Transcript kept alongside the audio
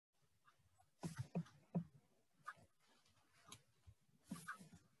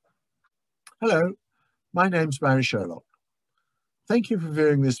Hello, my name's Barry Sherlock. Thank you for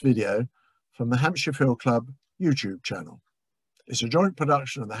viewing this video from the Hampshire Film Club YouTube channel. It's a joint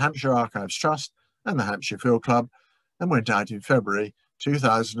production of the Hampshire Archives Trust and the Hampshire Film Club and went out in February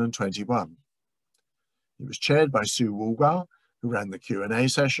 2021. It was chaired by Sue Woolgar, who ran the Q&A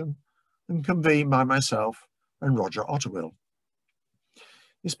session, and convened by myself and Roger Otterwill.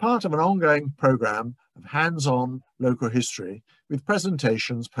 It's part of an ongoing programme of hands-on local history with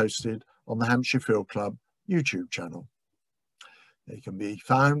presentations posted on the Hampshire Film Club YouTube channel. They can be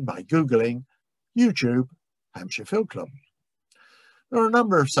found by Googling YouTube Hampshire Film Club. There are a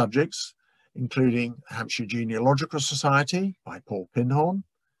number of subjects, including Hampshire Genealogical Society by Paul Pinhorn,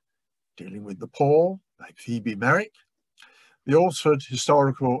 Dealing with the Poor by Phoebe Merrick, the Alresford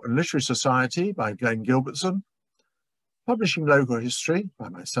Historical and Literary Society by Glenn Gilbertson, Publishing Local History by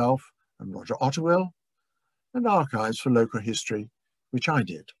myself and Roger Otterwill, and Archives for Local History, which I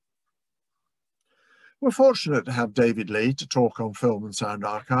did. We're fortunate to have David Lee to talk on film and sound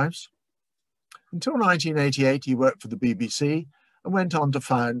archives. Until 1988, he worked for the BBC and went on to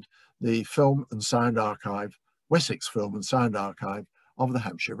found the Film and Sound Archive, Wessex Film and Sound Archive of the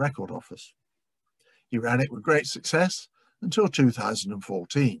Hampshire Record Office. He ran it with great success until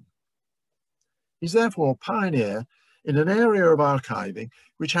 2014. He's therefore a pioneer in an area of archiving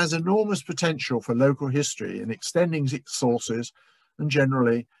which has enormous potential for local history in extending its sources and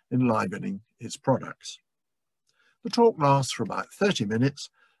generally enlivening its products. The talk lasts for about 30 minutes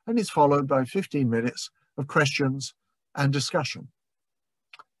and is followed by 15 minutes of questions and discussion.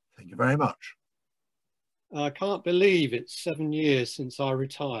 Thank you very much. I can't believe it's 7 years since I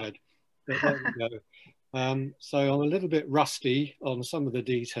retired, but there we go. So I'm a little bit rusty on some of the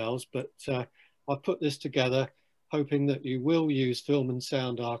details, but I put this together hoping that you will use film and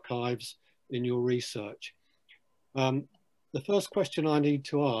sound archives in your research. The first question I need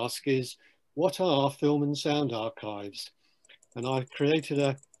to ask is, what are film and sound archives? And I've created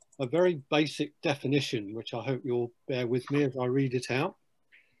a very basic definition, which I hope you'll bear with me as I read it out.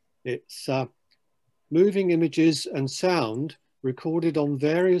 It's moving images and sound recorded on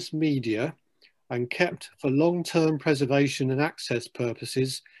various media and kept for long-term preservation and access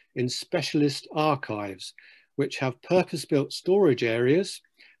purposes in specialist archives, which have purpose-built storage areas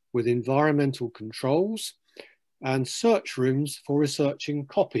with environmental controls and search rooms for researching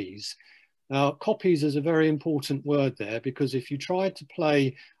copies. Now, copies is a very important word there, because if you try to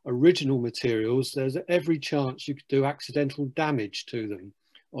play original materials, there's every chance you could do accidental damage to them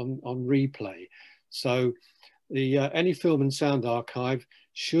on replay. So any film and sound archive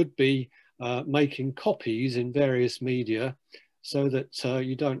should be making copies in various media so that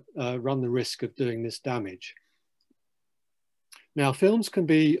you don't run the risk of doing this damage. Now, films can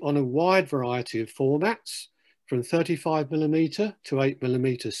be on a wide variety of formats, from 35mm to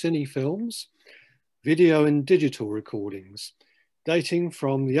 8mm cine films, video and digital recordings, dating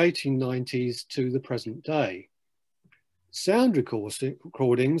from the 1890s to the present day. Sound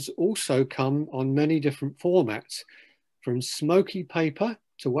recordings also come on many different formats, from smoky paper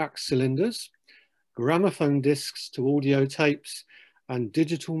to wax cylinders, gramophone discs to audio tapes, and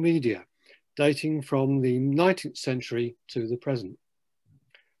digital media, dating from the 19th century to the present.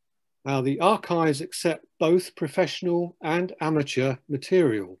 Now, the archives accept both professional and amateur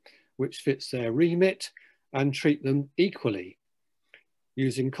material, which fits their remit, and treat them equally,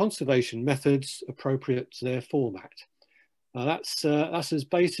 using conservation methods appropriate to their format. Now, that's as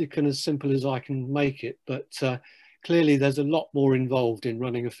basic and as simple as I can make it, but clearly there's a lot more involved in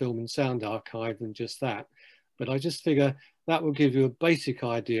running a film and sound archive than just that. But I just figure that will give you a basic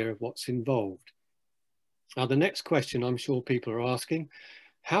idea of what's involved. Now, the next question I'm sure people are asking,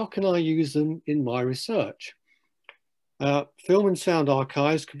 how can I use them in my research? Film and sound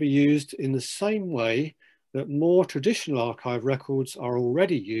archives can be used in the same way that more traditional archive records are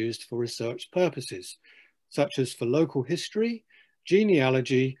already used for research purposes, such as for local history,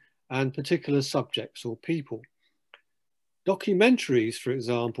 genealogy, and particular subjects or people. Documentaries, for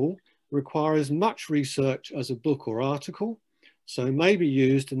example, require as much research as a book or article, so may be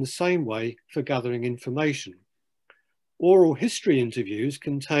used in the same way for gathering information. Oral history interviews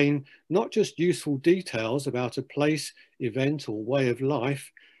contain not just useful details about a place, event, or way of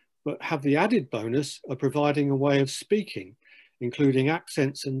life, but have the added bonus of providing a way of speaking, including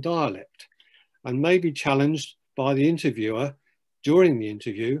accents and dialect, and may be challenged by the interviewer during the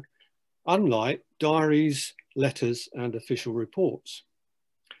interview, unlike diaries, letters, and official reports.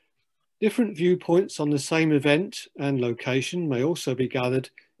 Different viewpoints on the same event and location may also be gathered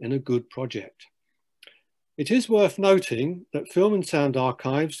in a good project. It is worth noting that film and sound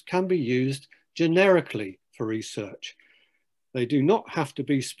archives can be used generically for research. They do not have to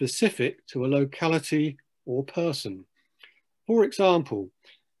be specific to a locality or person. For example,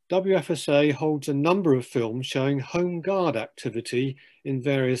 WFSA holds a number of films showing Home Guard activity in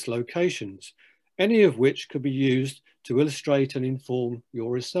various locations, any of which could be used to illustrate and inform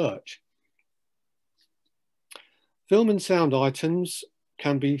your research. Film and sound items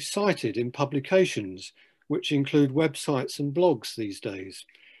can be cited in publications, which include websites and blogs these days,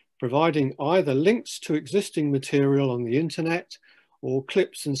 providing either links to existing material on the internet or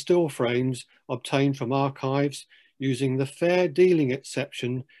clips and still frames obtained from archives using the fair dealing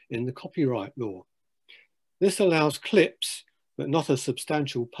exception in the copyright law. This allows clips, but not a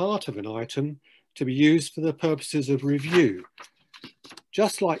substantial part of an item, to be used for the purposes of review,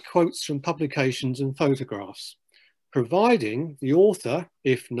 just like quotes from publications and photographs, providing the author,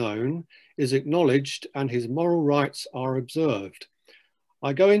 if known, is acknowledged and his moral rights are observed.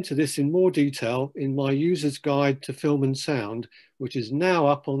 I go into this in more detail in my user's guide to film and sound, which is now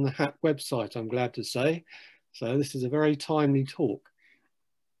up on the HAP website, I'm glad to say. So this is a very timely talk.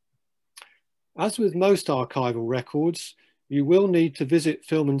 As with most archival records, you will need to visit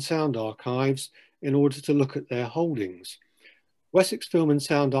film and sound archives in order to look at their holdings. Wessex Film and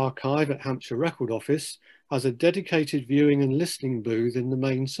Sound Archive at Hampshire Record Office has a dedicated viewing and listening booth in the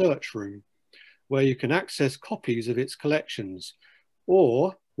main search room, where you can access copies of its collections,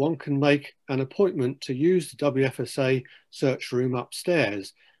 or one can make an appointment to use the WFSA search room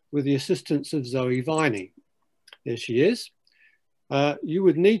upstairs with the assistance of Zoe Viney. There she is. You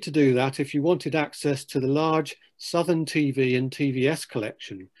would need to do that if you wanted access to the large Southern TV and TVS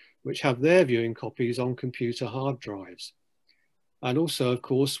collection, which have their viewing copies on computer hard drives. And also, of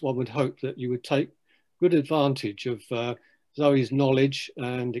course, one would hope that you would take good advantage of Zoe's knowledge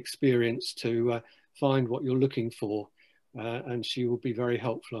and experience to find what you're looking for. And she will be very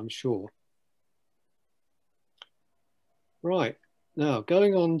helpful, I'm sure. Right, now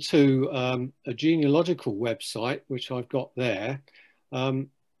going on to a genealogical website, which I've got there.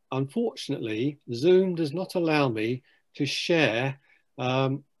 Unfortunately, Zoom does not allow me to share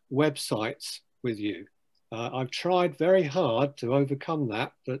websites with you. I've tried very hard to overcome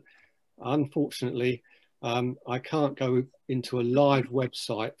that, but unfortunately, I can't go into a live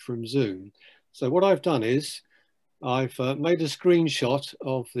website from Zoom. So what I've done is I've made a screenshot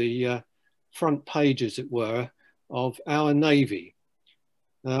of the front page, as it were, of our Navy.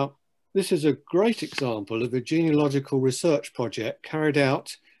 Now, this is a great example of a genealogical research project carried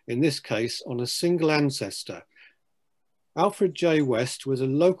out, in this case, on a single ancestor. Alfred J. West was a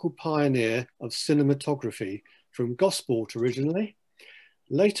local pioneer of cinematography from Gosport originally,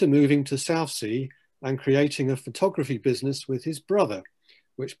 later moving to Southsea and creating a photography business with his brother,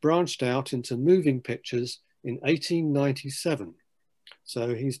 which branched out into moving pictures in 1897.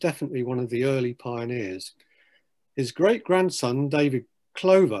 So he's definitely one of the early pioneers. His great-grandson, David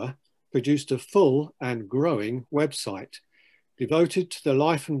Clover, produced a full and growing website devoted to the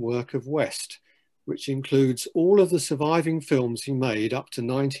life and work of West, which includes all of the surviving films he made up to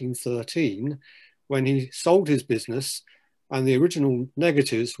 1913, when he sold his business and the original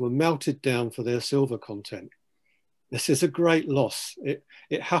negatives were melted down for their silver content. This is a great loss.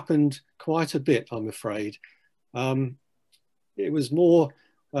 It happened quite a bit, I'm afraid. It was more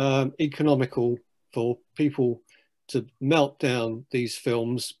economical for people to melt down these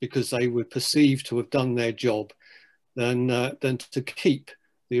films because they were perceived to have done their job than to keep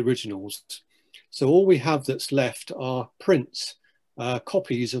the originals. So all we have that's left are prints,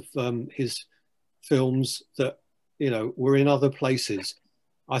 copies of his films that, you know, were in other places.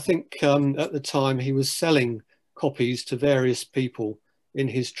 I think at the time he was selling copies to various people in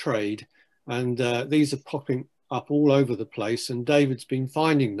his trade, and these are popping up all over the place, and David's been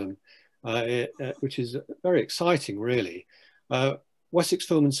finding them, which is very exciting, really. Wessex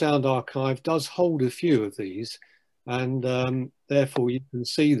Film and Sound Archive does hold a few of these, and therefore you can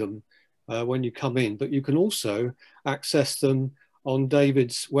see them when you come in, but you can also access them on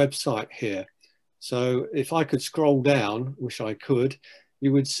David's website here. So if I could scroll down, which I could,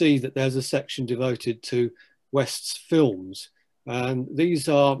 you would see that there's a section devoted to West's films, and these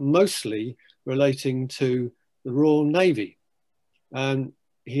are mostly relating to the Royal Navy. And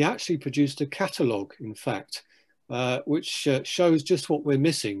he actually produced a catalogue, in fact, which shows just what we're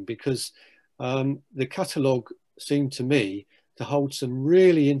missing, because the catalogue seemed to me to hold some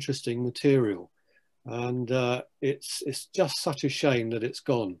really interesting material. And it's just such a shame that it's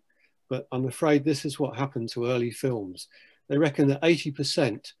gone. But I'm afraid this is what happened to early films. They reckon that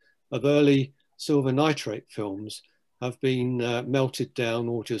 80% of early silver nitrate films have been melted down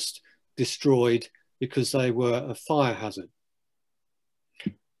or just destroyed because they were a fire hazard.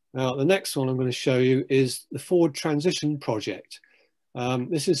 Now, the next one I'm going to show you is the Forward Transition Project.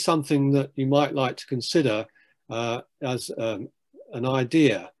 This is something that you might like to consider as an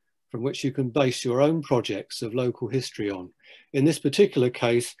idea from which you can base your own projects of local history on. In this particular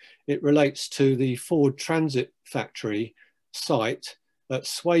case, it relates to the Ford Transit Factory site at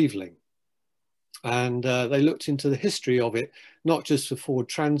Swaveling. And they looked into the history of it, not just for Ford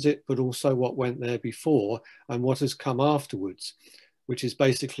Transit, but also what went there before and what has come afterwards, which is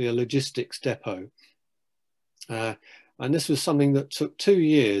basically a logistics depot. And this was something that took 2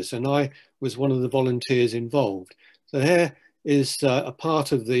 years, and I was one of the volunteers involved. So here is a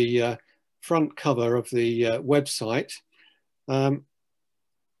part of the front cover of the website. The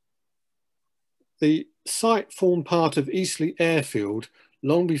site formed part of Eastleigh Airfield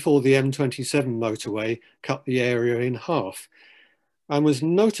long before the M27 motorway cut the area in half, and was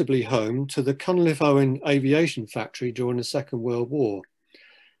notably home to the Cunliffe Owen Aviation Factory during the Second World War.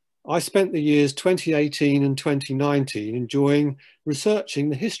 I spent the years 2018 and 2019 enjoying researching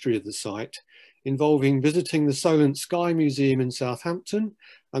the history of the site, involving visiting the Solent Sky Museum in Southampton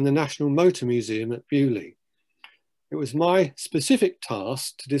and the National Motor Museum at Bewley. It was my specific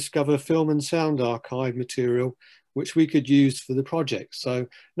task to discover film and sound archive material which we could use for the project. So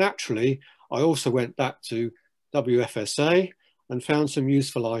naturally, I also went back to WFSA and found some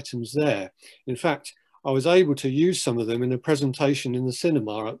useful items there. In fact, I was able to use some of them in a presentation in the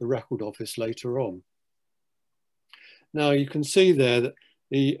cinema at the Record Office later on. Now you can see there that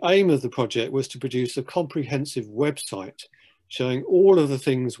the aim of the project was to produce a comprehensive website showing all of the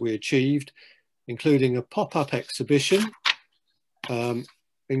things we achieved, including a pop-up exhibition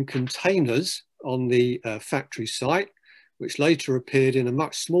in containers on the factory site, which later appeared in a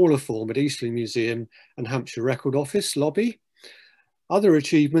much smaller form at Eastleigh Museum and Hampshire Record Office lobby. Other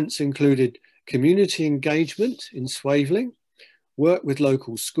achievements included community engagement in Swaveling, work with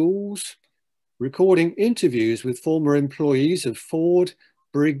local schools, recording interviews with former employees of Ford,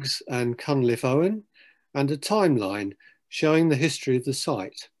 Briggs and Cunliffe Owen, and a timeline showing the history of the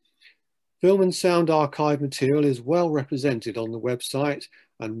site. Film and sound archive material is well represented on the website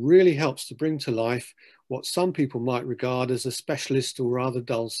and really helps to bring to life what some people might regard as a specialist or rather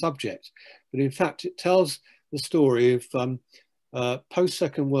dull subject. But in fact, it tells the story of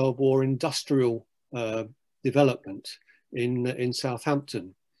post-Second World War industrial development in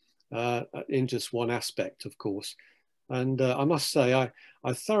Southampton, in just one aspect, of course. And I must say,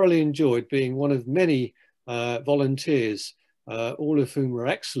 I thoroughly enjoyed being one of many volunteers, all of whom were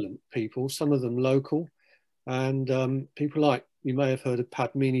excellent people, some of them local, and people like, you may have heard of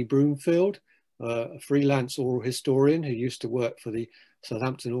Padmini Broomfield, a freelance oral historian who used to work for the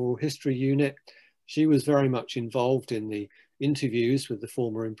Southampton Oral History Unit. She was very much involved in the interviews with the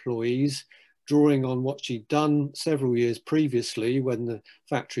former employees, drawing on what she'd done several years previously when the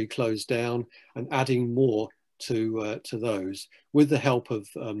factory closed down and adding more to those with the help of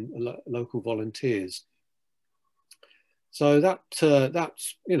local volunteers. So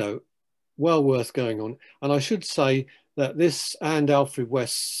that's, you know, well worth going on. And I should say that this and Alfred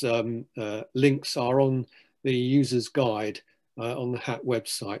West's links are on the user's guide on the HAT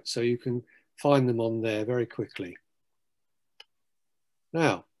website, so you can find them on there very quickly.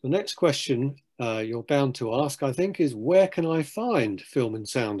 Now, the next question you're bound to ask, I think, is where can I find film and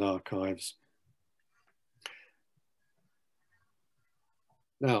sound archives?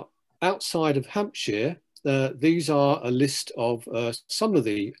 Now, outside of Hampshire, these are a list of some of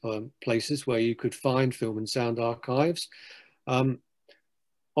the places where you could find film and sound archives.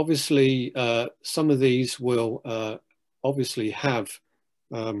 Obviously, some of these will obviously have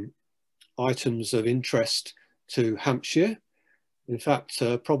items of interest to Hampshire. In fact,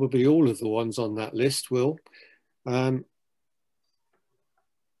 probably all of the ones on that list will.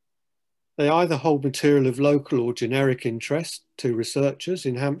 They either hold material of local or generic interest to researchers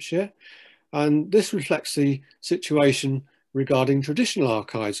in Hampshire, and this reflects the situation regarding traditional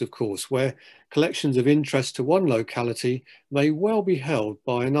archives, of course, where collections of interest to one locality may well be held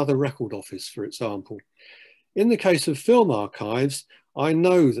by another record office, for example. In the case of film archives, I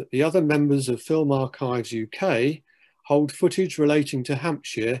know that the other members of Film Archives UK hold footage relating to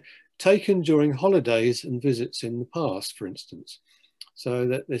Hampshire taken during holidays and visits in the past, for instance. So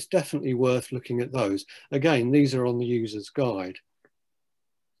that it's definitely worth looking at those. Again, these are on the user's guide.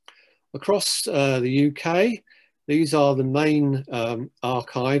 Across the UK, these are the main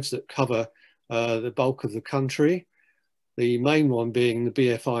archives that cover the bulk of the country. The main one being the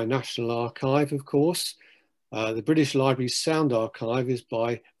BFI National Archive, of course. The British Library's Sound Archive is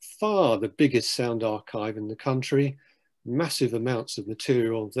by far the biggest sound archive in the country. Massive amounts of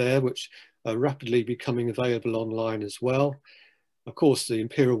material there, which are rapidly becoming available online as well. Of course, the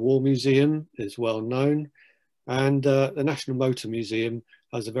Imperial War Museum is well known, and the National Motor Museum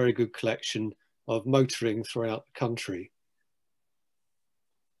has a very good collection of motoring throughout the country.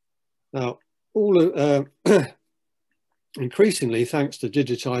 Now, increasingly, thanks to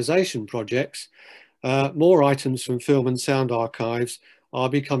digitisation projects, more items from film and sound archives are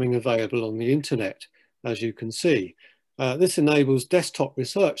becoming available on the internet, as you can see. This enables desktop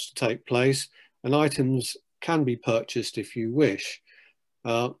research to take place, and items can be purchased if you wish.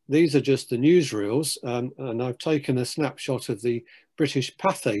 These are just the newsreels, and I've taken a snapshot of the British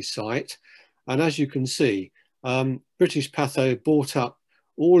Pathé site, and as you can see, British Pathé bought up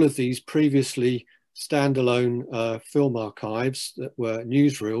all of these previously standalone film archives that were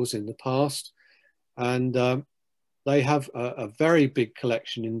newsreels in the past, and they have a very big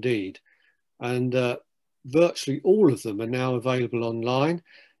collection indeed, and virtually all of them are now available online.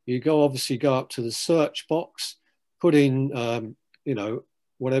 You obviously go up to the search box, put in you know,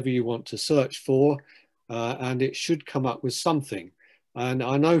 whatever you want to search for, and it should come up with something. And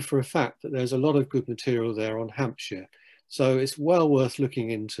I know for a fact that there's a lot of good material there on Hampshire, so it's well worth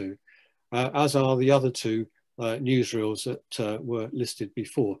looking into, as are the other two newsreels that were listed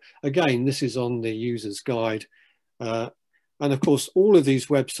before. Again, this is on the user's guide. And of course, all of these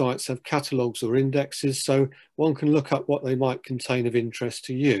websites have catalogues or indexes, so one can look up what they might contain of interest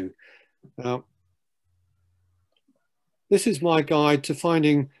to you. This is my guide to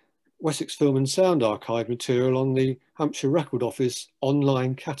finding Wessex Film and Sound Archive material on the Hampshire Record Office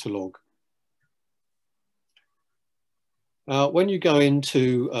online catalogue. When you go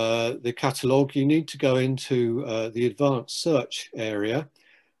into the catalogue, you need to go into the advanced search area,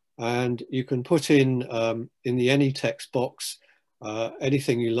 and you can put in the any text box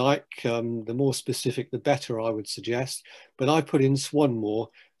anything you like. The more specific, the better, I would suggest. But I put in Swanmore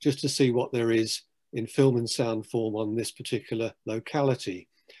just to see what there is in film and sound form on this particular locality.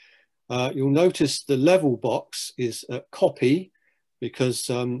 You'll notice the level box is copy, because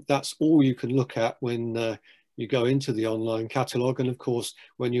that's all you can look at when you go into the online catalogue. And of course,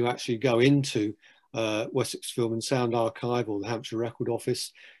 when you actually go into Wessex Film and Sound Archive or the Hampshire Record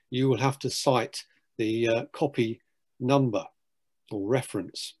Office, you will have to cite the copy number or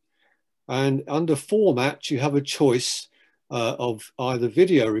reference. And under format, you have a choice of either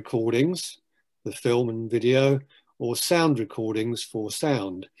video recordings, the film and video, or sound recordings for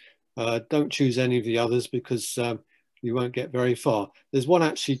sound. Don't choose any of the others, because you won't get very far. There's one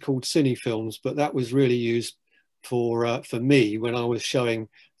actually called Cine Films, but that was really used for me when I was showing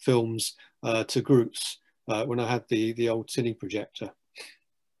films to groups when I had the old cine projector.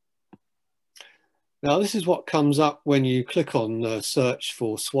 Now, this is what comes up when you click on search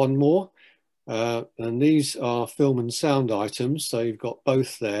for Swanmore, and these are film and sound items, so you've got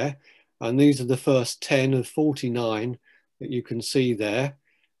both there, and these are the first 10 of 49 that you can see there,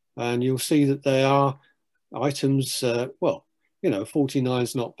 and you'll see that they are items, well, you know, 49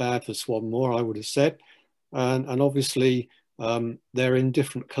 is not bad for Swanmore, I would have said, and obviously they're in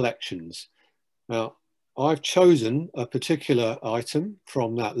different collections. Now, I've chosen a particular item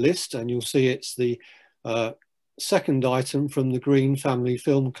from that list, and you'll see it's the second item from the Green Family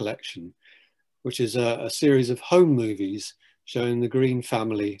Film Collection, which is a series of home movies showing the Green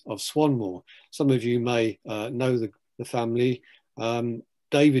family of Swanmore. Some of you may know the family.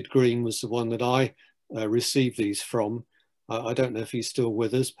 David Green was the one that I received these from. I don't know if he's still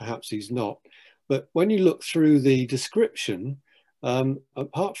with us, perhaps he's not. But when you look through the description,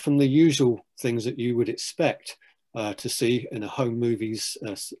 apart from the usual things that you would expect to see in a home movies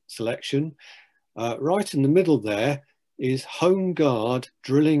selection, right in the middle there is home guard,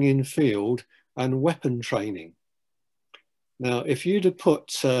 drilling in field, and weapon training. Now, if you'd have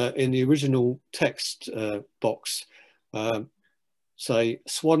put in the original text box, say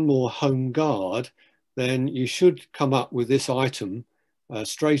Swanmore Home Guard, then you should come up with this item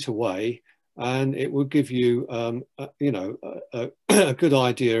straight away, and it will give you, you know, a good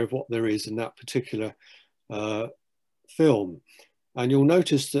idea of what there is in that particular film. And you'll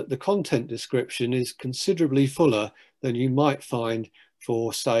notice that the content description is considerably fuller than you might find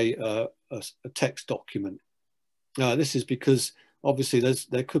for, say, a text document. This is because obviously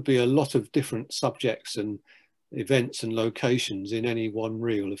there could be a lot of different subjects and events and locations in any one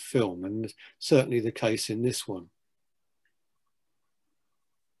reel of film, and certainly the case in this one.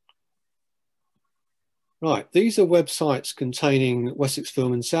 Right, these are websites containing Wessex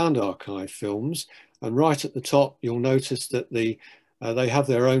Film and Sound Archive films, and right at the top you'll notice that they have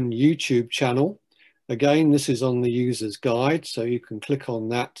their own YouTube channel. Again, this is on the user's guide, so you can click on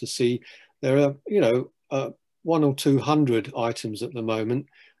that to see. There are, you know, 100 or 200 items at the moment,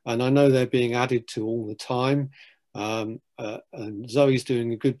 and I know they're being added to all the time. and Zoe's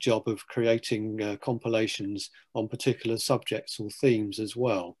doing a good job of creating compilations on particular subjects or themes as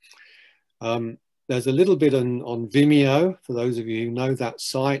well. There's a little bit on Vimeo, for those of you who know that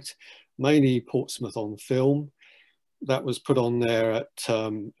site, mainly Portsmouth on Film. That was put on there at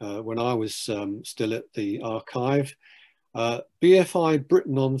when I was still at the archive. BFI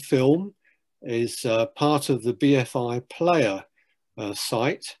Britain on Film is part of the BFI Player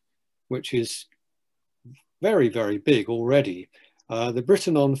site, which is very, very big already. The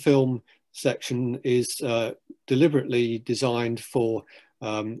Britain on Film section is deliberately designed for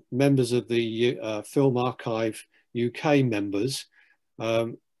members of the Film Archive UK members.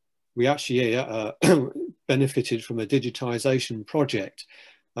 We actually benefited from a digitisation project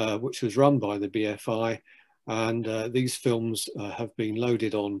which was run by the BFI, and these films have been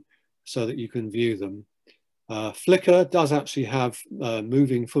loaded on so that you can view them. Flickr does actually have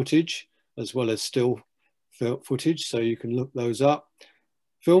moving footage as well as still footage, so you can look those up.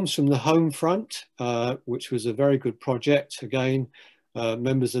 Films from the home front, which was a very good project. Again,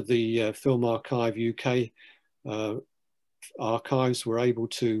 members of the Film Archive UK archives were able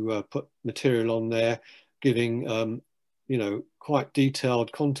to put material on there, giving you know, quite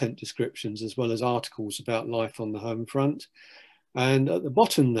detailed content descriptions as well as articles about life on the home front. And at the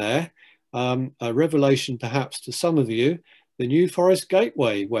bottom there, a revelation perhaps to some of you, the New Forest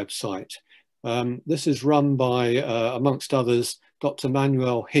Gateway website. This is run by, amongst others, Dr.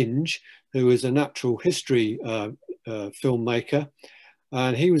 Manuel Hinge, who is a natural history filmmaker,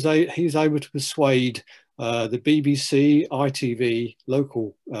 and he's able to persuade the BBC, ITV,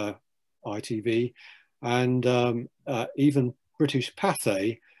 local ITV, and even British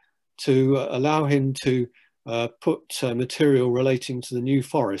Pathé to allow him to put material relating to the New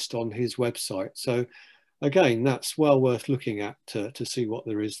Forest on his website. So again, that's well worth looking at to see what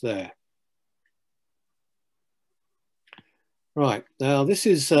there is there. Right, now this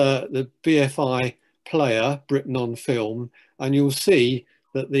is the BFI Player, Britain on Film, and you'll see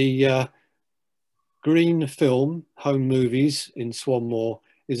that the green film, Home Movies in Swanmore,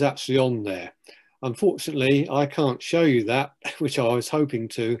 is actually on there. Unfortunately, I can't show you that, which I was hoping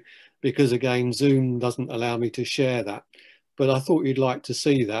to, because again, Zoom doesn't allow me to share that. But I thought you'd like to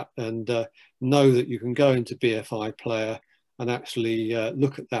see that and know that you can go into BFI Player and actually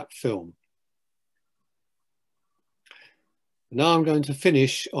look at that film. Now I'm going to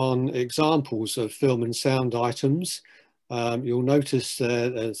finish on examples of film and sound items. You'll notice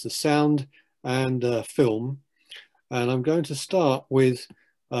there's the sound and film. And I'm going to start with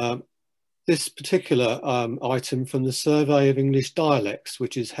this particular item from the Survey of English Dialects,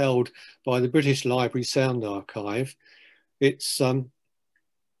 which is held by the British Library Sound Archive. It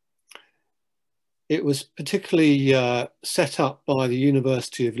was particularly set up by the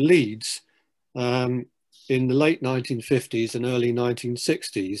University of Leeds in the late 1950s and early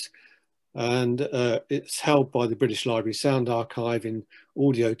 1960s, and it's held by the British Library Sound Archive in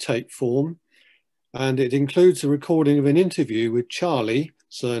audio tape form, and it includes a recording of an interview with Charlie,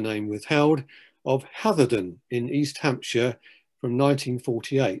 surname withheld, of Hatherden in East Hampshire from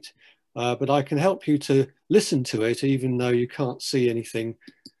 1948. But I can help you to listen to it even though you can't see anything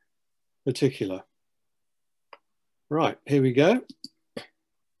particular. Right, here we go.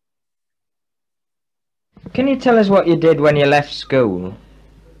 Can you tell us what you did when you left school?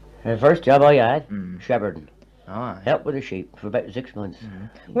 The first job I had, shepherding. Oh, Helped with the sheep for about 6 months.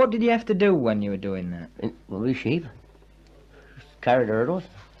 what did you have to do when you were doing that? With the sheep, just carry the hurdles.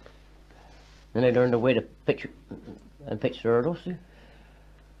 Then I learned the way to pitch the hurdles. See?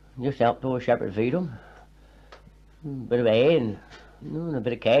 Just help the shepherd feed them. A bit of hay and a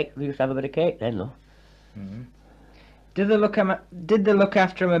bit of cake. We used to have a bit of cake then, though. Did they look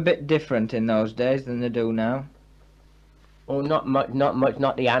after him a bit different in those days than they do now? Oh, not much,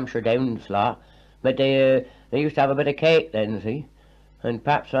 not the Hampshire Downs lot. But they used to have a bit of cake then, see? And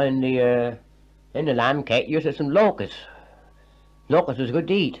perhaps in the lamb cake, you used to have some locusts. Locusts was good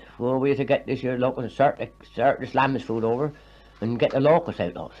to eat. Well, we used to get this year locusts, start this lamb's food over and get the locusts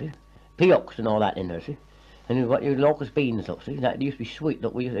out of, see? Peoks and all that in there, see? And you've got your locust beans, look, see? That used to be sweet,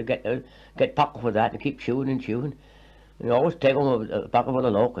 look, we used to get pockets for that and keep chewing and chewing. And you always take home a pocket full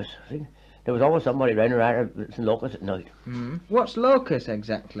of locusts, see? There was always somebody running around with some locusts at night. What's locust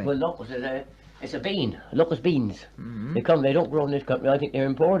exactly? Well, locust is it's a bean, locust beans. They don't grow in this country. I think they're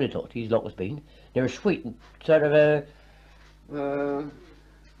imported, these locust beans. They're sweet, sort of a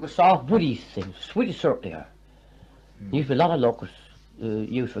soft, woody thing, sweet as syrup they are. There used to be a lot of locusts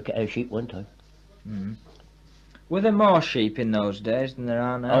used for sheep one time. Were there more sheep in those days than there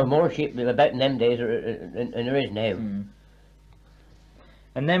are now? Oh, more sheep about in them days than there is now.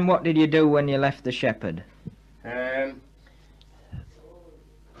 And then what did you do when you left the shepherd?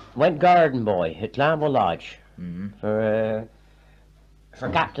 went garden boy at Glambo Lodge for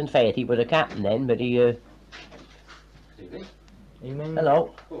Captain Faith. He was a captain then, but he.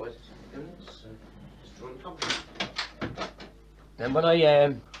 Hello. And when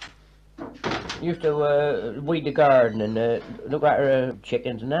I used to weed the garden and look at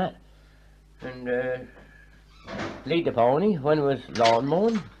chickens and that, and lead the pony when it was lawn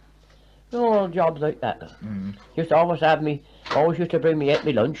mowing, all jobs like that. Used to always have me, always used to bring me out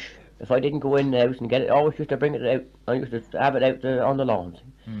my lunch. If I didn't go in the house and get it, always used to bring it out. I used to have it out on the lawn.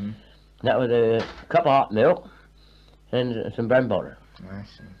 That was a cup of hot milk and some bread and butter. I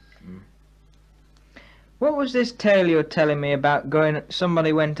see. What was this tale you were telling me about going?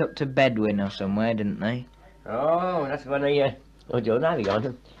 Somebody went up to Bedwin or somewhere, didn't they? Oh, that's when I Joe Navy on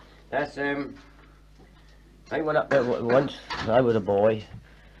him. That's I went up there once. I was a boy,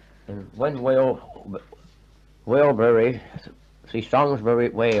 and went Whalebury, see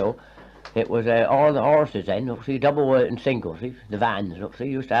Strongsbury Whale. It was all the horses then. See, double and single. See the vans. Look, see,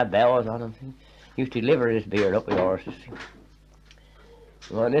 used to have bells on them. See? Used to deliver this beer up with horses. See?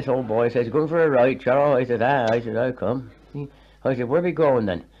 Well, this old boy says, going for a ride, Charles. I said, I'll come. I said, where are we going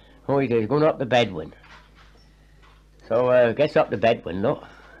then? Oh, he says, going up to Bedwin. So, gets up to Bedwin, look.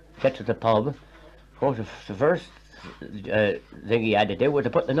 Gets to the pub. Of course, the first thing he had to do was to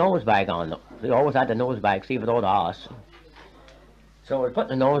put the nose bag on, look. He always had the nose bag, see, without the horse. So we put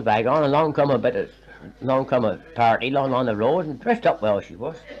the nose bag on, and along come a party along on the road, and dressed up well she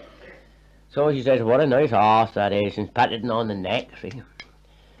was. So she says, what a nice horse that is, and patted him on the neck, see.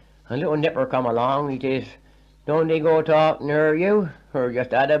 A little nipper come along, he says, don't they go talking her, you? Her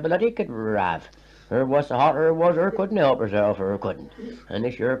just had a bloody rav. Her was the hotter it was, her couldn't help herself, her couldn't. And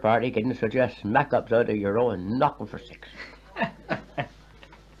this your party getting such a smack upside of your own and knocking for 6.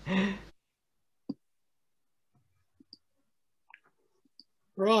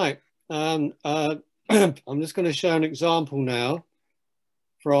 Right. I'm just going to show an example now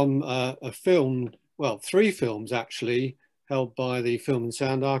from a film, well, 3 films actually, held by the Film and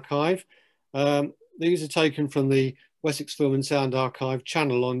Sound Archive. These are taken from the Wessex Film and Sound Archive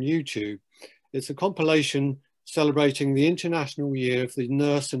channel on YouTube. It's a compilation celebrating the International Year of the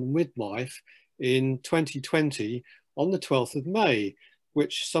Nurse and Midwife in 2020 on the 12th of May,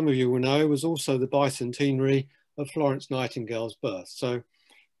 which some of you will know was also the bicentenary of Florence Nightingale's birth. So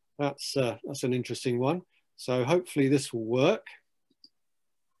that's an interesting one. So hopefully this will work.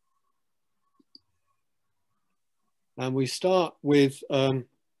 And we start with,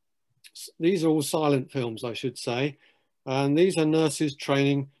 these are all silent films, I should say. And these are nurses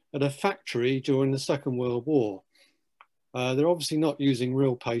training at a factory during the Second World War. They're obviously not using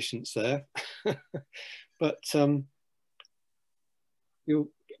real patients there. But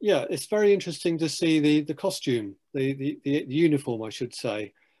yeah, it's very interesting to see the costume, the uniform, I should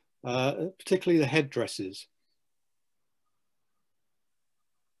say, particularly the headdresses.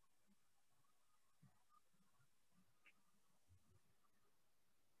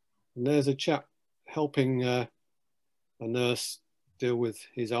 And there's a chap helping a nurse deal with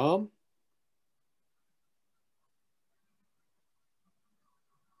his arm.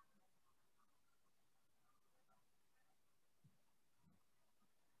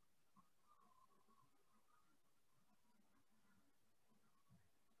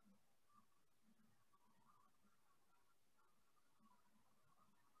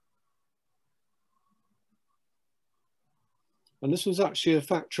 And this was actually a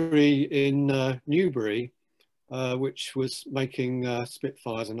factory in Newbury, which was making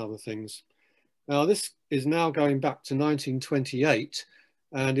Spitfires and other things. Now this is now going back to 1928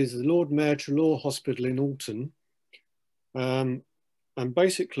 and is the Lord Mayor Trelaw Hospital in Alton. And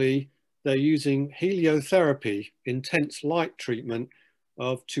basically they're using heliotherapy, intense light treatment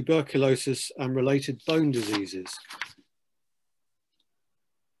of tuberculosis and related bone diseases.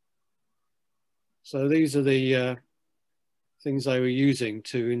 So these are the things they were using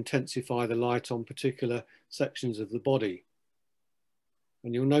to intensify the light on particular sections of the body.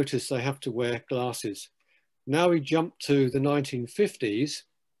 And you'll notice they have to wear glasses. Now we jump to the 1950s,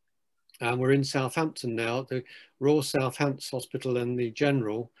 and we're in Southampton now, the Royal Southampton Hospital and the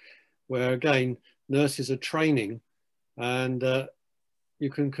General, where again, nurses are training, and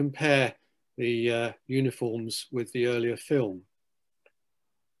you can compare the uniforms with the earlier film.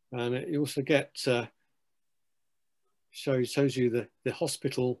 And you also get shows you the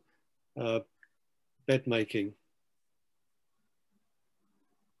hospital bed making.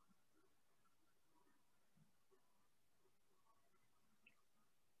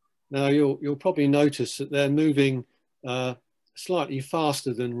 Now you'll probably notice that they're moving slightly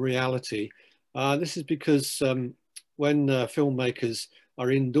faster than reality. This is because when filmmakers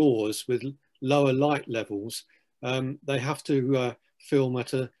are indoors with lower light levels, they have to film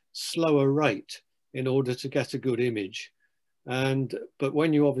at a slower rate in order to get a good image. But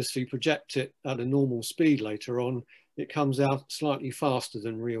when you obviously project it at a normal speed later on, it comes out slightly faster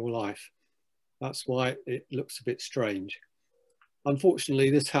than real life. That's why it looks a bit strange. Unfortunately,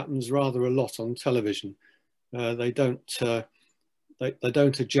 this happens rather a lot on television. They don't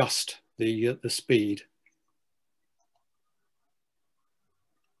adjust the speed.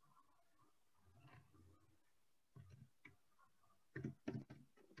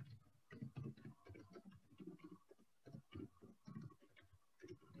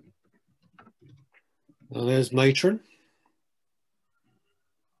 Now there's matron.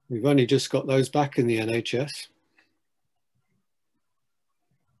 We've only just got those back in the NHS.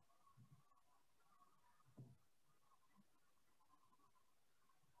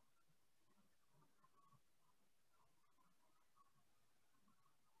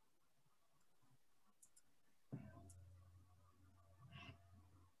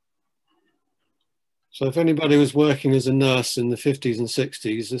 So if anybody was working as a nurse in the 50s and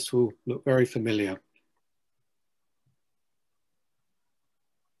 60s, this will look very familiar.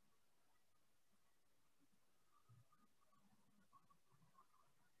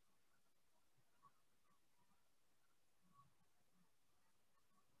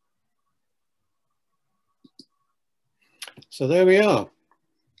 So there we are.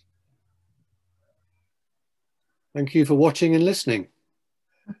 Thank you for watching and listening.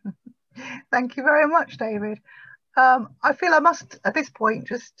 Thank you very much, David. I feel I must, at this point,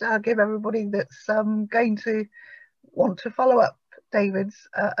 just give everybody that's going to want to follow up David's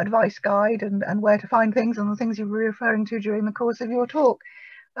advice guide and where to find things and the things you were referring to during the course of your talk.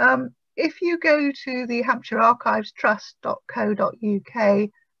 If you go to the hampshirearchivestrust.co.uk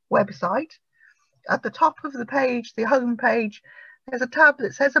website, at the top of the page, the home page, there's a tab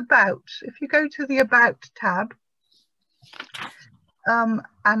that says About. If you go to the About tab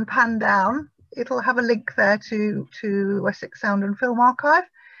and pan down, it'll have a link there to Wessex Sound and Film Archive.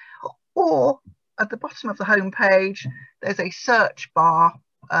 Or at the bottom of the home page, there's a search bar,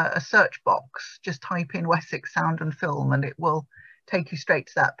 a search box. Just type in Wessex Sound and Film and it will take you straight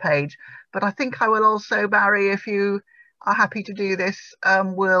to that page. But I think I will also, Barry, if you are happy to do this,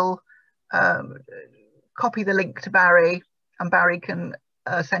 will copy the link to Barry, and Barry can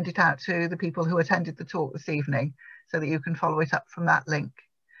send it out to the people who attended the talk this evening so that you can follow it up from that link.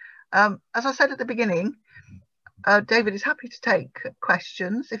 As I said at the beginning, David is happy to take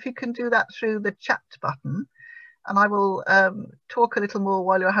questions. If you can do that through the chat button, and I will talk a little more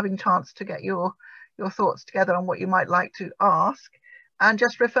while you're having a chance to get your thoughts together on what you might like to ask, and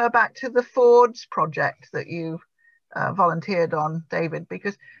just refer back to the Fords project that you volunteered on, David,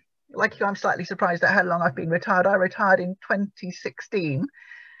 because like you, I'm slightly surprised at how long I've been retired. I retired in 2016.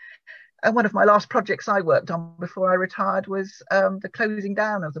 And one of my last projects I worked on before I retired was the closing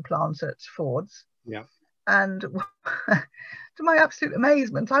down of the plant at Fords. Yeah. And to my absolute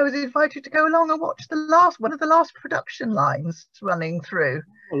amazement, I was invited to go along and watch one of the last production lines running through,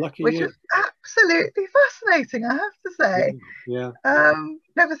 which was absolutely fascinating, I have to say. Yeah.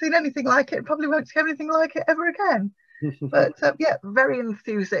 Never seen anything like it. Probably won't see anything like it ever again. But yeah, very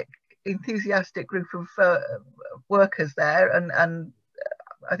enthusiastic group of workers there, and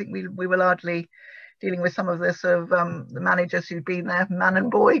I think we were largely dealing with some of the sort of the managers who'd been there, man and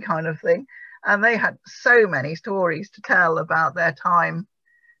boy kind of thing, and they had so many stories to tell about their time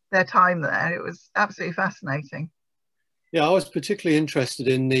there. It was absolutely fascinating. Yeah, I was particularly interested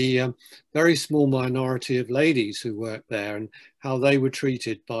in the very small minority of ladies who worked there and how they were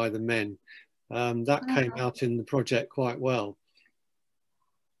treated by the men. That came out in the project quite well.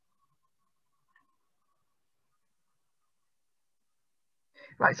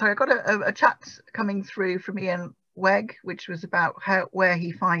 Right, so I got a chat coming through from Ian Wegg, which was about where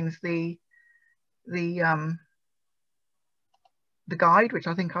he finds the guide, which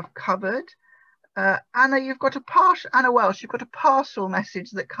I think I've covered. Anna, Anna Welsh, you've got a partial message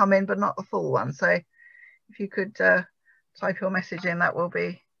that come in, but not the full one. So if you could type your message in, that will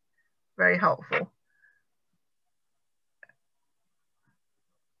be very helpful.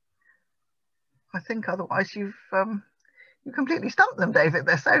 I think otherwise you completely stumped them, David.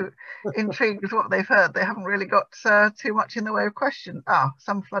 They're so intrigued with what they've heard. They haven't really got too much in the way of question.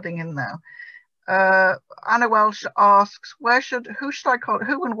 Some flooding in now. Anna Welsh asks, who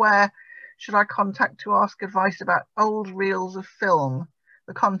and where should I contact to ask advice about old reels of film,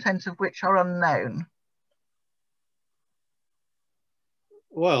 the contents of which are unknown?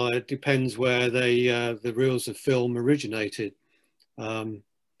 Well, it depends where the reels of film originated.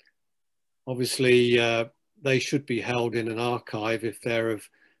 Obviously, they should be held in an archive if they're of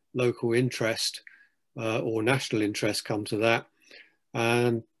local interest or national interest, come to that.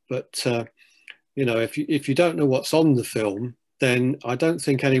 But you know, if you don't know what's on the film, then I don't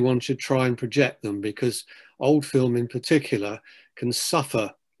think anyone should try and project them, because old film in particular can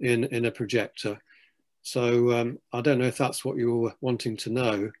suffer in a projector. So I don't know if that's what you were wanting to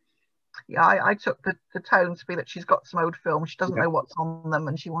know. Yeah, I took the tone to be that she's got some old film, she doesn't know what's on them,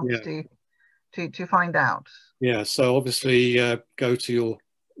 and she wants to find out. Yeah, so obviously go to your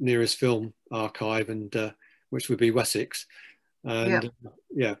nearest film archive, and which would be Wessex, and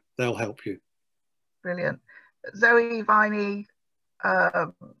yeah, they'll help you. Brilliant. Zoe Viney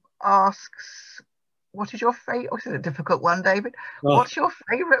asks, what is your favorite? Oh, this is a difficult one, David. Oh. What's your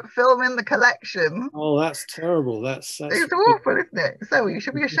favorite film in the collection? Oh, that's terrible. That's it's awful, isn't it? Zoe, you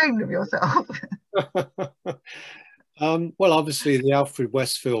should be ashamed of yourself. Well, obviously the Alfred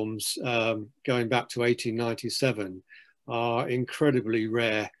West films going back to 1897 are incredibly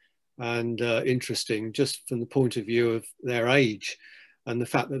rare and interesting, just from the point of view of their age and the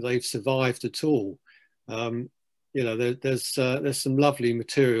fact that they've survived at all. You know, there's some lovely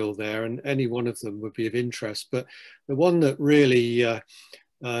material there, and any one of them would be of interest. But the one that really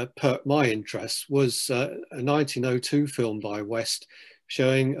perked my interest was a 1902 film by West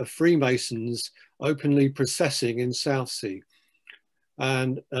showing a Freemasons openly processing in Southsea.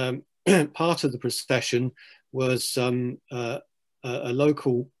 And part of the procession was a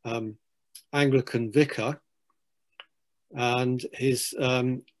local Anglican vicar and his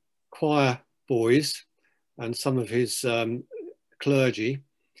choir boys and some of his clergy,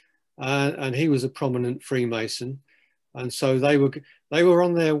 and he was a prominent Freemason, and so they were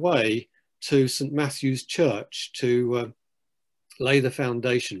on their way to St. Matthew's Church to lay the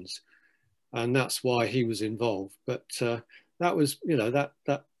foundations, and that's why he was involved. But that was, you know,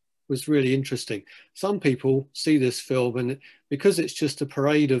 that was really interesting. Some people see this film, and because it's just a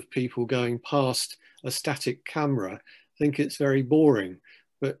parade of people going past a static camera, think it's very boring.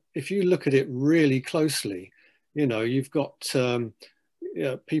 But if you look at it really closely, you know, you've got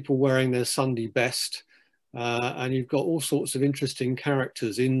people wearing their Sunday best, and you've got all sorts of interesting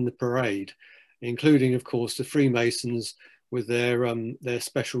characters in the parade, including, of course, the Freemasons with their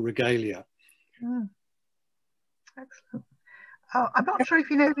special regalia. Mm. Excellent. I'm not sure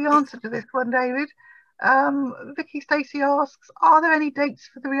if you know the answer to this one, David. Vicky Stacey asks, are there any dates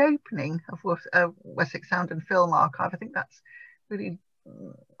for the reopening of Wessex Sound and Film Archive? I think that's really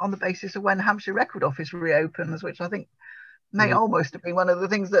on the basis of when Hampshire Record Office reopens, which I think may almost have been one of the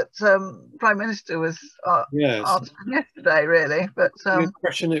things that Prime Minister was answering yesterday, really. But the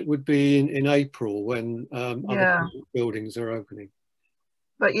impression it would be in April when other buildings are opening.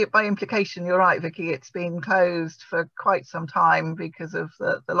 But by implication, you're right, Vicky, it's been closed for quite some time because of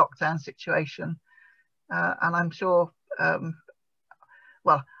the lockdown situation. And I'm sure,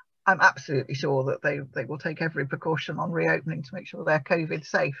 well, I'm absolutely sure that they will take every precaution on reopening to make sure they're COVID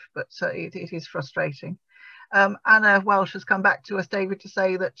safe, but it is frustrating. Anna Welsh has come back to us, David, to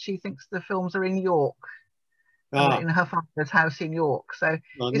say that she thinks the films are in York, in her father's house in York. So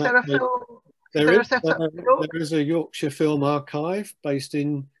is there a film? There is a Yorkshire Film Archive based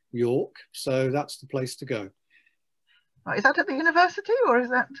in York, so that's the place to go. Right, is that at the university, or is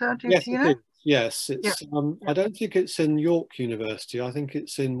that, yes, you know? Yes, it's. I don't think it's in York University. I think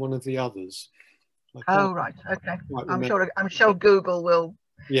it's in one of the others. Oh right, okay. I'm sure Google will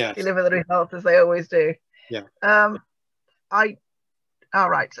deliver the results as they always do. Yeah. All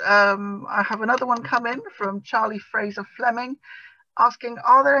right. I have another one come in from Charlie Fraser Fleming, asking,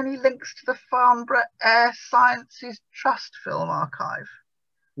 are there any links to the Farnborough Air Sciences Trust Film Archive?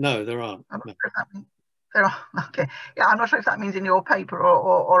 No, there aren't. There are. Okay. Yeah, I'm not sure if that means in your paper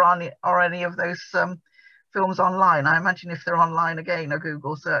or any of those films online. I imagine if they're online, again, a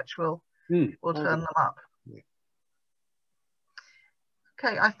Google search will turn them up. Yeah.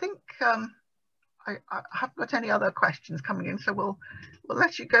 Okay, I think I haven't got any other questions coming in, so we'll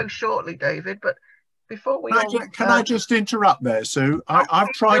let you go shortly, David. But before we can I just interrupt there? So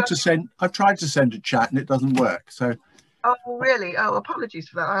I've tried to send a chat and it doesn't work. So. Oh really? Oh, apologies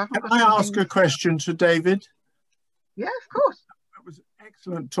for that. Can I ask a question to David? Yeah, of course. That was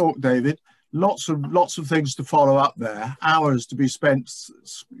excellent talk, David. Lots of things to follow up there. Hours to be spent,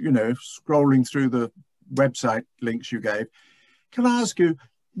 you know, scrolling through the website links you gave. Can I ask you,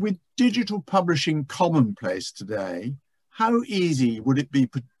 with digital publishing commonplace today, how easy would it be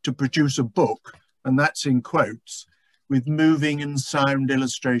to produce a book, and that's in quotes, with moving and sound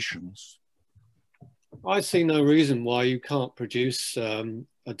illustrations? I see no reason why you can't produce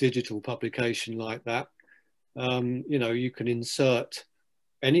a digital publication like that. You know, you can insert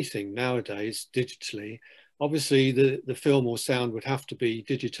anything nowadays digitally. obviously the film or sound would have to be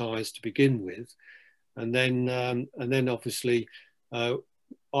digitized to begin with, and then obviously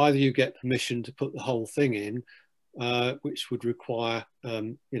either you get permission to put the whole thing in, which would require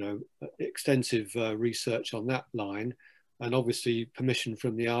extensive research on that line, and obviously permission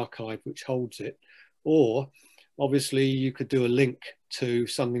from the archive which holds it, or obviously you could do a link to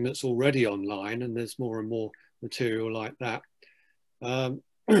something that's already online, and there's more and more material like that.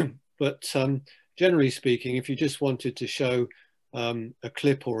 But generally speaking, if you just wanted to show a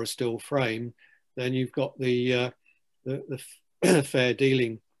clip or a still frame, then you've got the fair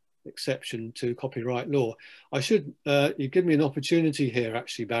dealing exception to copyright law. I should, you give me an opportunity here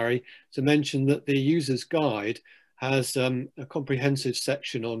actually, Barry, to mention that the user's guide has a comprehensive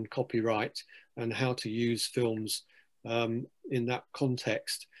section on copyright and how to use films in that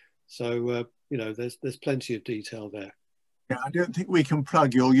context. So, there's plenty of detail there. Yeah, I don't think we can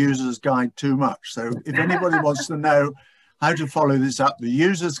plug your user's guide too much. So if anybody wants to know how to follow this up, the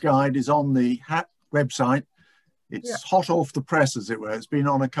user's guide is on the HAT website. It's hot off the press, as it were. It's been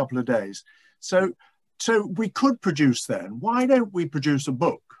on a couple of days. So we could produce then. Why don't we produce a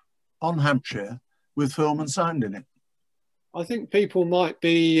book on Hampshire with film and sound in it? I think people might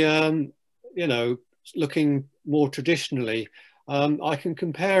be, looking more traditionally. I can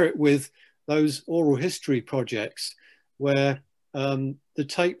compare it with those oral history projects where the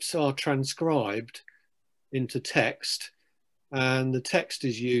tapes are transcribed into text, and the text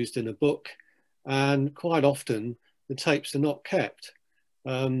is used in a book, and quite often the tapes are not kept.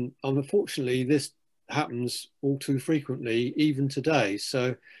 Unfortunately, this happens all too frequently, even today.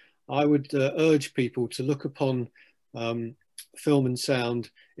 So I would urge people to look upon film and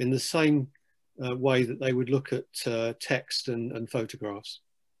sound in the same way that they would look at text and photographs.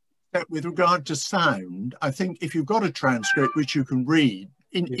 With regard to sound, I think if you've got a transcript which you can read,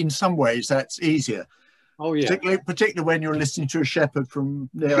 in some ways that's easier. Oh yeah. Particularly when you're listening to a shepherd from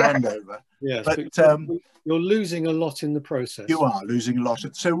near Andover. Yes, but you're losing a lot in the process. You are losing a lot.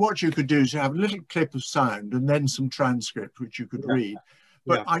 So what you could do is you have a little clip of sound and then some transcript which you could read.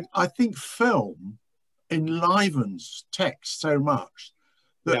 But I think film enlivens text so much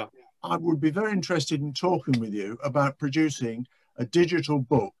that I would be very interested in talking with you about producing a digital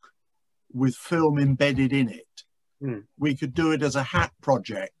book with film embedded in it. We could do it as a HAT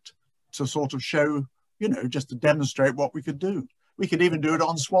project to sort of show, just to demonstrate what we could do. We could even do it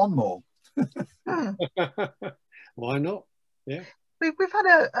on Swanmore. Why not? Yeah. We've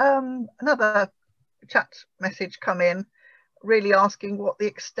had another chat message come in really asking what the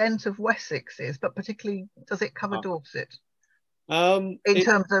extent of Wessex is, but particularly does it cover Dorset? In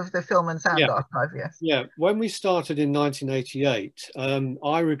terms of the film and sound archive, yes. Yeah, when we started in 1988,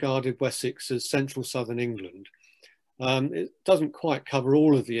 I regarded Wessex as central southern England. It doesn't quite cover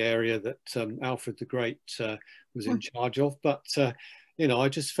all of the area that Alfred the Great was in charge of, but I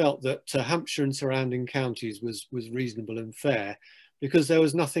just felt that Hampshire and surrounding counties was reasonable and fair, because there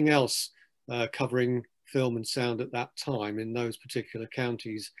was nothing else covering film and sound at that time in those particular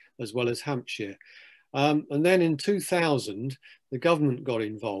counties, as well as Hampshire. And then in 2000, the government got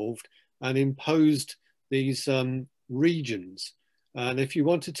involved and imposed these regions. And if you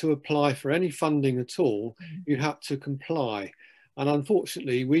wanted to apply for any funding at all, you had to comply. And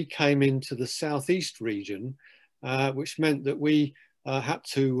unfortunately, we came into the southeast region, which meant that we had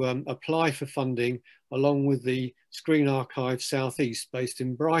to apply for funding along with the Screen Archive Southeast based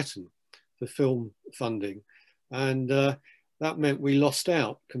in Brighton for film funding. And that meant we lost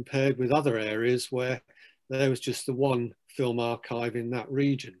out compared with other areas where there was just the one film archive in that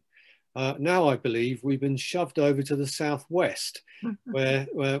region. Now I believe we've been shoved over to the southwest, where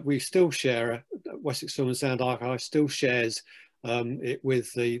we still share, Wessex Film and Sound Archive still shares it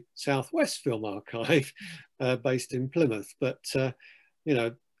with the Southwest Film Archive based in Plymouth. But,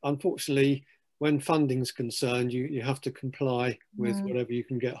 unfortunately, when funding's concerned, you have to comply with whatever you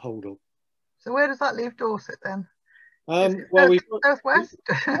can get hold of. So where does that leave Dorset then? Well, we've got Southwest?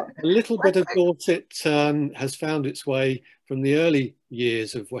 a little bit of Dorset has found its way from the early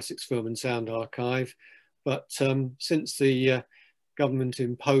years of Wessex Film and Sound Archive, but since the government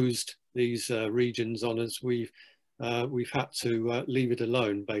imposed these regions on us, we've had to leave it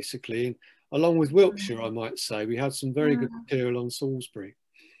alone, basically. And along with Wiltshire, I might say, we had some very good material on Salisbury.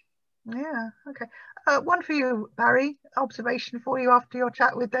 Yeah, okay. One for you, Barry, observation for you after your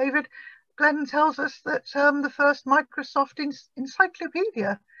chat with David. Glenn tells us that the first Microsoft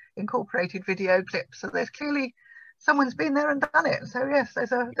encyclopedia incorporated video clips. So there's clearly someone's been there and done it. So yes,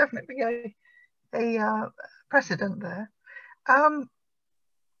 there's definitely a precedent there.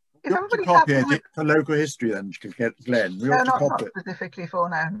 If everybody copy it for local history, then Glenn. We ought to copy not specifically for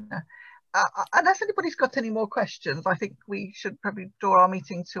now. No. unless anybody's got any more questions, I think we should probably draw our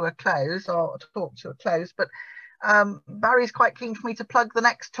meeting to a close, or talk to a close. But Barry's quite keen for me to plug the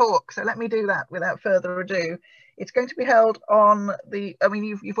next talk, so let me do that without further ado. It's going to be held on the, I mean,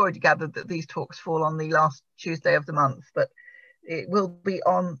 you've already gathered that these talks fall on the last Tuesday of the month, but it will be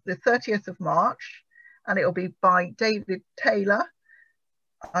on the 30th of March, and it will be by David Taylor.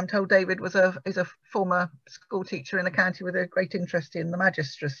 I'm told David is a former school teacher in the county with a great interest in the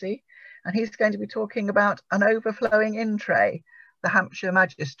magistracy, and he's going to be talking about an overflowing in tray, the Hampshire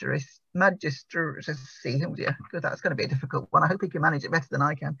magistracy. Oh dear, good, that's going to be a difficult one. I hope he can manage it better than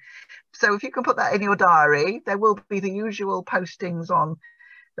I can. So if you can put that in your diary, there will be the usual postings on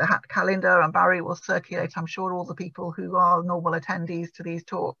the HAT calendar, and Barry will circulate, I'm sure, all the people who are normal attendees to these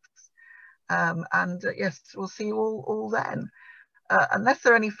talks. Yes, we'll see you all then. Unless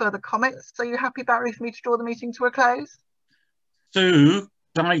there are any further comments, are you happy, Barry, for me to draw the meeting to a close? Sue,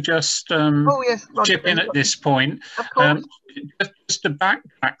 can I just yes, Roger, chip in at this point? Of course. Just to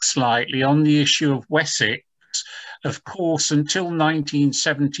backtrack slightly on the issue of Wessex, of course, until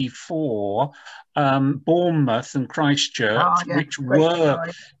 1974, Bournemouth and Christchurch, which were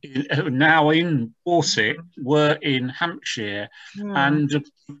now in Dorset, were in Hampshire. And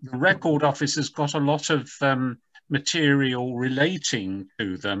the Record Office has got a lot of material relating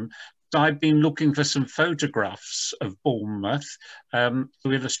to them. So I've been looking for some photographs of Bournemouth to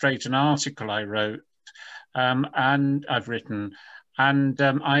illustrate an article I wrote, and I've written. And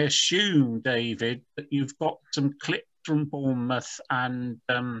I assume, David, that you've got some clips from Bournemouth and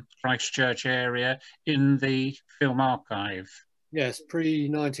Christchurch area in the film archive. Yes,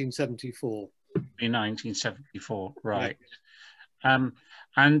 pre-1974. Pre-1974, right.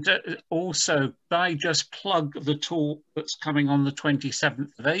 Also, I just plug the talk that's coming on the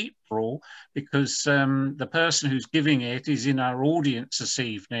 27th of April, because the person who's giving it is in our audience this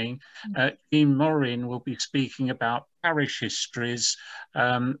evening. Jean Morin will be speaking about parish histories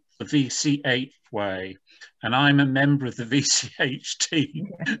the VCH way. And I'm a member of the VCH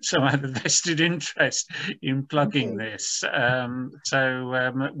team, so I have a vested interest in plugging this.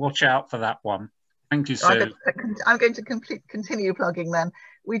 Watch out for that one. Thank you, Sue. I'm going to continue plugging then.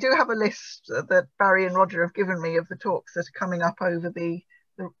 We do have a list that Barry and Roger have given me of the talks that are coming up over the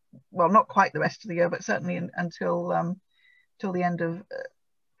well, not quite the rest of the year, but certainly until the end of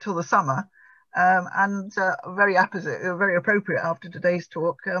till the summer. Very appropriate after today's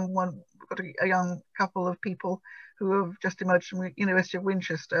talk. We've got a young couple of people who have just emerged from the University of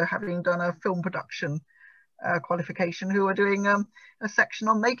Winchester, having done a film production qualification, who are doing a section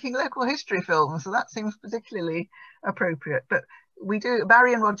on making local history films. So that seems particularly appropriate. But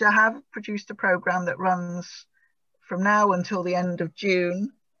Barry and Roger have produced a programme that runs from now until the end of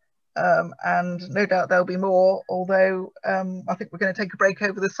June. And no doubt there'll be more, although I think we're going to take a break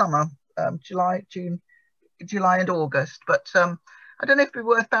over the summer, July and August. But I don't know if it'd be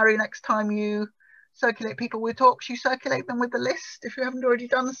worth, Barry, next time you circulate people with talks, you circulate them with the list, if you haven't already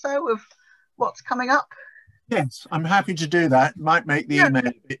done so, of what's coming up. Yes, I'm happy to do that. Might make the email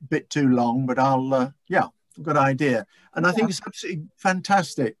a bit too long, but I'll, good idea. And I think it's absolutely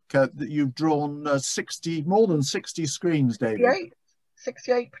fantastic that you've drawn more than 60 screens, David.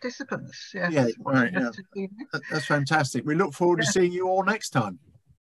 68 participants. Yes. Yeah, right. Yeah. That's fantastic. We look forward to seeing you all next time.